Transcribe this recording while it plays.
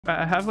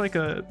I have like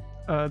a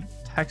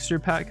texture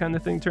pack kind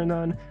of thing turned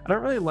on. I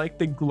don't really like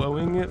the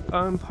glowing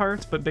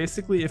part, but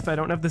basically if I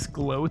don't have this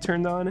glow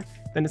turned on,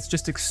 then it's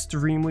just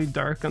extremely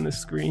dark on the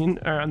screen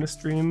or on the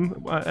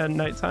stream at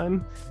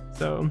nighttime.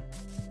 So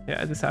yeah,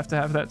 I just have to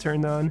have that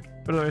turned on.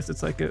 But otherwise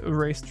it's like a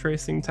race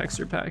tracing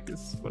texture pack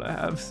is what I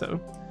have.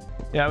 So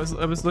yeah, I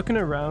was looking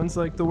around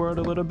like the world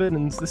a little bit,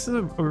 and this is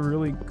a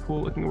really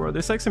cool looking world.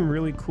 There's like some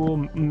really cool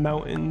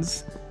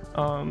mountains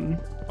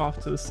off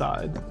to the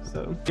side.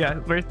 So yeah,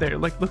 right there,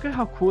 like look at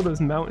how cool those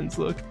mountains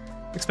look,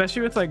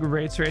 especially with like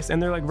ray trace, and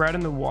they're like right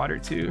in the water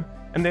too,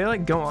 and they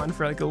like go on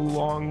for like a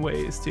long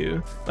ways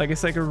too. Like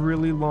it's like a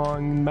really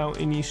long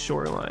mountainy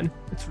shoreline.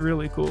 It's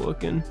really cool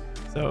looking.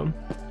 So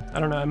I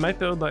don't know, I might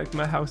build like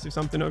my house or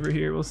something over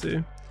here, we'll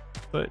see.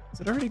 But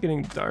is it already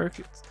getting dark?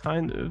 It's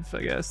kind of,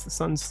 I guess. The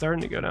sun's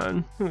starting to go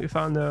down. We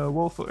found a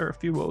wolf or a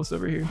few wolves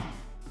over here.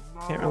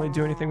 Can't really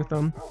do anything with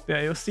them. But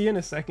yeah, you'll see in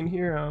a second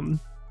here.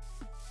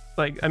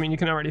 Like, I mean, you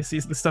can already see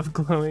the stuff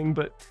glowing,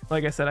 but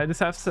like I said, I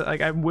just have to,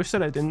 like, I wish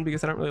that I didn't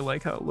because I don't really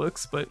like how it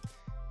looks, but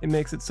it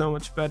makes it so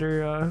much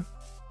better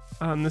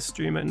on the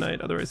stream at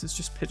night. Otherwise, it's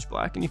just pitch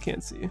black and you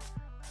can't see.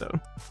 So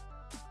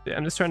yeah,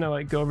 I'm just trying to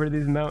like go over to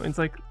these mountains.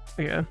 Like,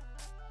 yeah,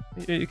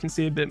 you can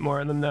see a bit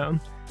more of them now.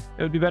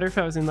 It would be better if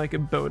I was in like a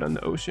boat on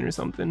the ocean or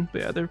something,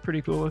 but yeah, they're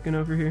pretty cool looking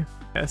over here.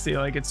 Yeah, see,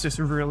 like it's just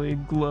really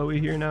glowy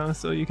here now,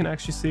 so you can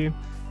actually see.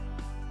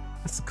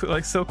 It's cool,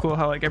 like so cool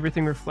how like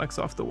everything reflects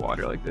off the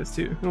water like this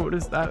too. Oh, what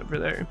is that over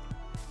there?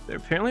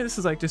 Apparently this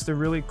is like just a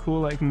really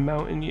cool like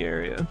mountainy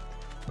area.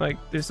 Like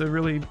there's a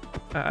really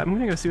I'm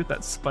gonna go see what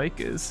that spike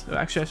is.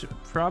 Actually, I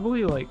should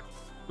probably like,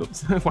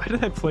 oops, why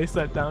did I place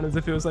that down as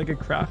if it was like a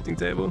crafting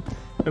table?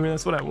 I mean,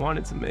 that's what I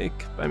wanted to make.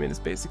 I mean, it's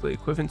basically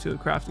equivalent to a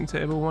crafting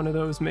table. One of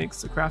those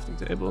makes a crafting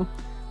table.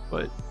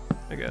 But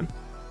again,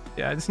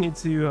 yeah, I just need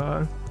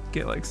to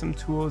get like some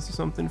tools or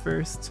something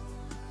first,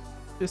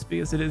 just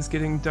because it is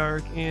getting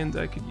dark and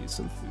I could use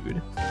some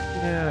food.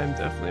 Yeah, I'm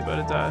definitely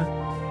about to die.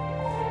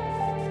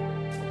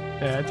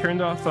 Yeah, I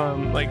turned off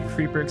like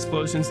creeper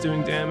explosions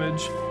doing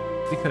damage,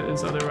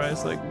 because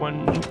otherwise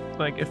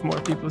like if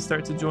more people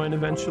start to join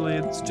eventually,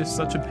 it's just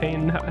such a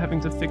pain having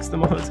to fix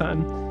them all the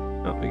time.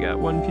 Oh, we got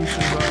one piece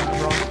of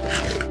rock.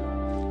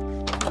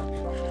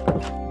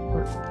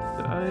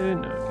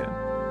 No, okay.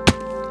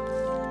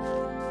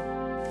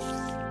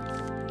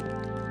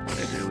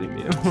 Better leave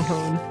me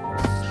alone.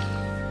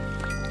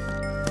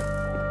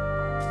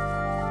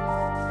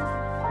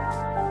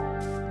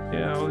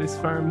 Yeah, all these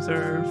farms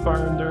are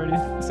farmed already.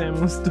 This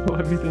animal stole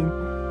everything.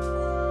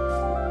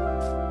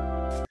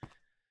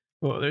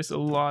 Well, there's a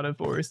lot of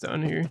ores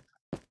down here.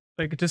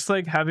 Like just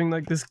like having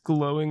like this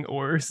glowing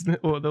ores.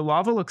 Oh, the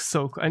lava looks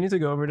so cool. I need to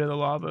go over to the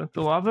lava.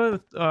 The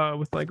lava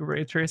with like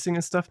ray tracing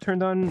and stuff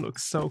turned on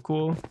looks so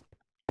cool.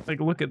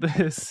 Like look at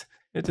this.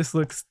 It just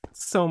looks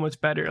so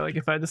much better. Like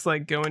if I just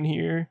like go in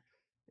here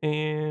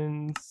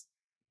and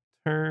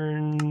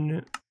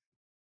turn,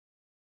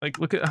 like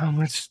look at how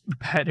much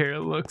better it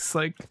looks.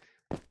 Like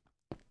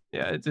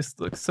yeah, it just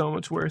looks so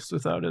much worse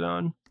without it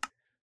on.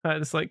 I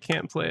just like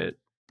can't play it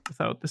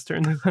without this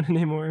turned on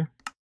anymore.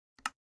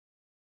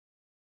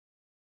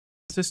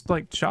 Let's just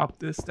like chop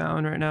this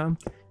down right now.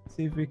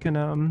 See if we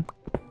can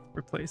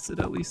replace it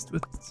at least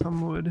with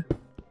some wood.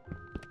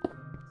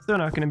 Still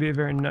not going to be a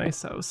very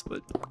nice house,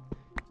 but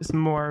just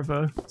more of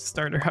a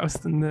starter house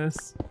than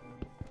this.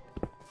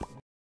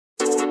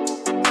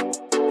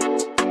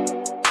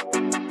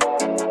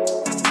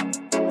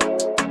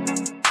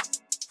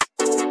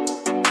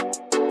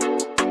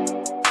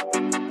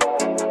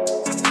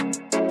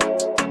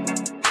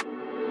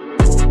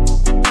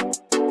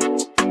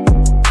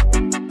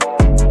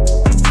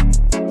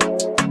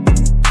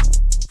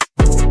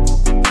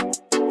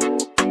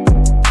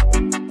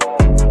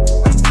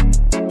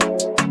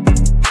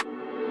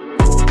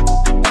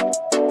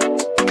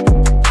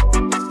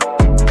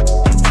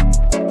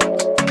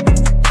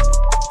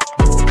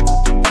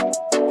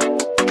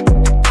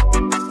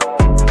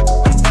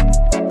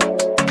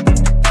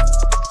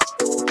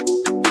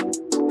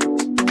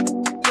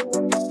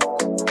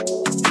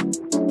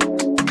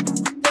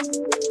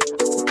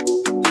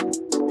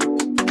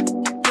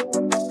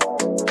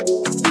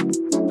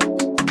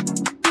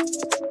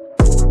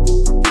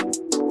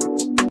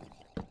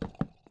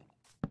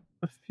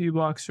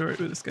 Blocks short.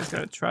 Ooh, this guy's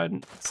got a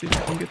trident. Let's see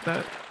if I can get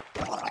that.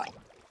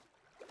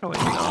 Probably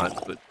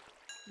not, but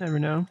never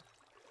know.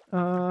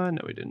 No,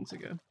 we didn't.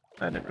 Okay,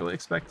 I didn't really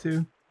expect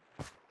to.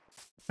 All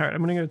right,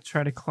 I'm gonna go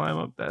try to climb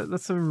up that.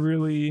 That's a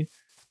really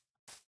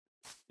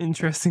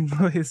interesting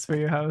place for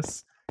your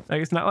house.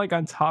 Like it's not like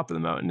on top of the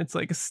mountain. It's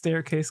like a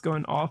staircase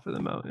going off of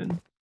the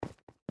mountain.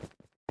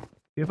 Do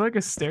you have like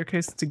a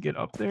staircase to get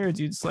up there, or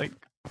do you just like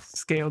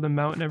scale the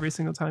mountain every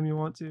single time you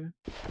want to?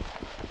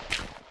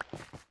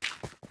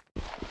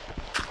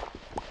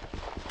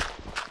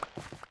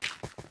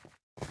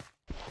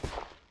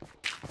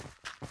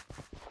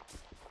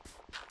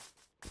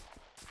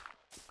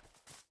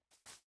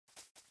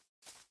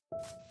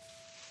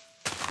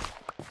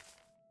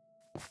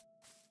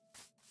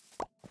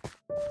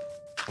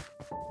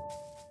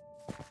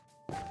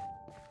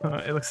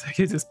 It looks like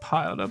he just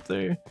piled up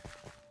there.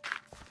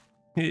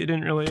 He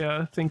didn't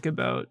really think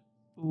about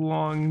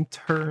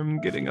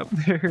long-term getting up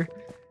there.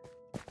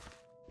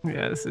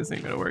 Yeah, this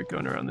isn't gonna work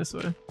going around this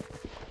way.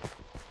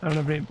 I don't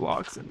have any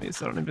blocks in me,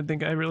 so I don't even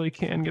think I really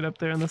can get up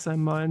there unless I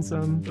mine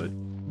some, but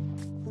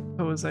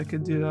suppose I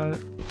could do that.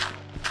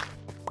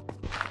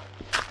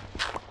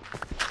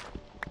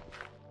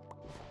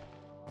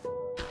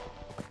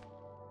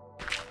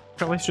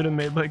 Probably should have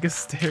made like a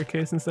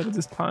staircase instead of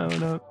just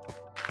piling up.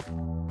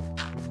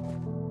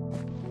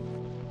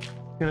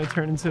 Gonna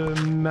turn into a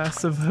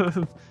mess of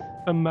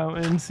a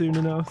mountain soon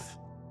enough.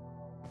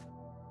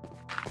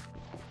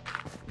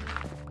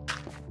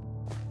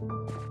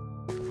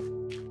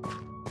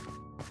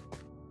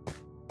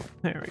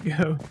 There we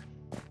go.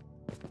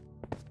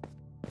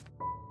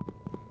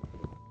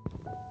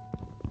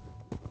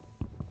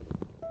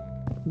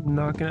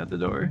 Knocking at the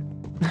door.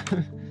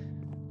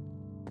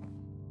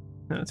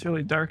 No, it's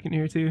really dark in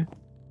here too.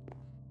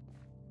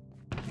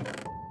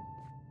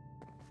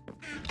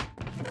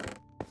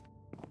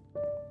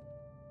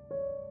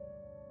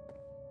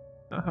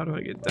 How do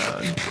I get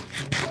down?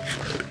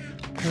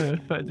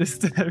 If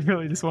I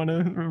really just want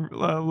to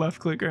left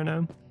click right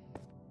now.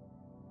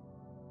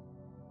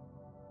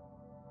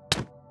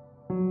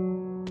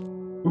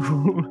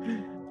 Ooh.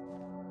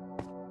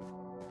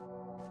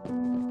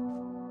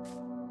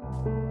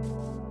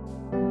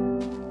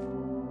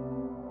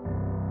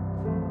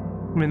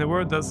 I mean, the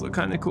world does look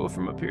kind of cool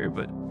from up here,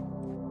 but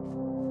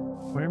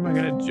where am I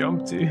gonna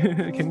jump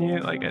to? Can you,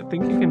 like, I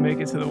think you can make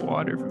it to the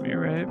water from here,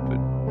 right? But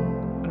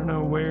I don't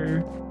know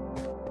where.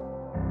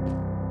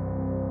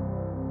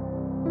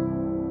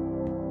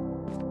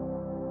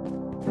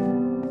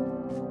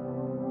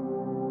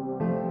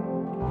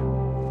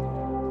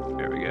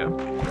 There we go.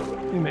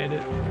 We made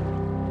it.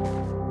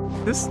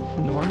 This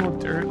normal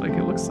dirt, like,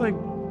 it looks like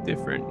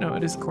different. No,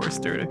 it is coarse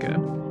dirt. Okay. I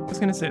was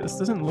gonna say, this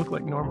doesn't look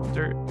like normal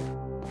dirt.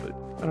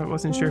 I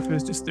wasn't sure if it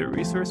was just their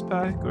resource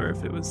pack or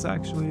if it was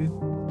actually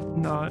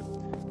not.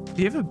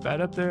 Do you have a bed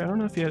up there? I don't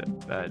know if you had a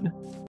bed.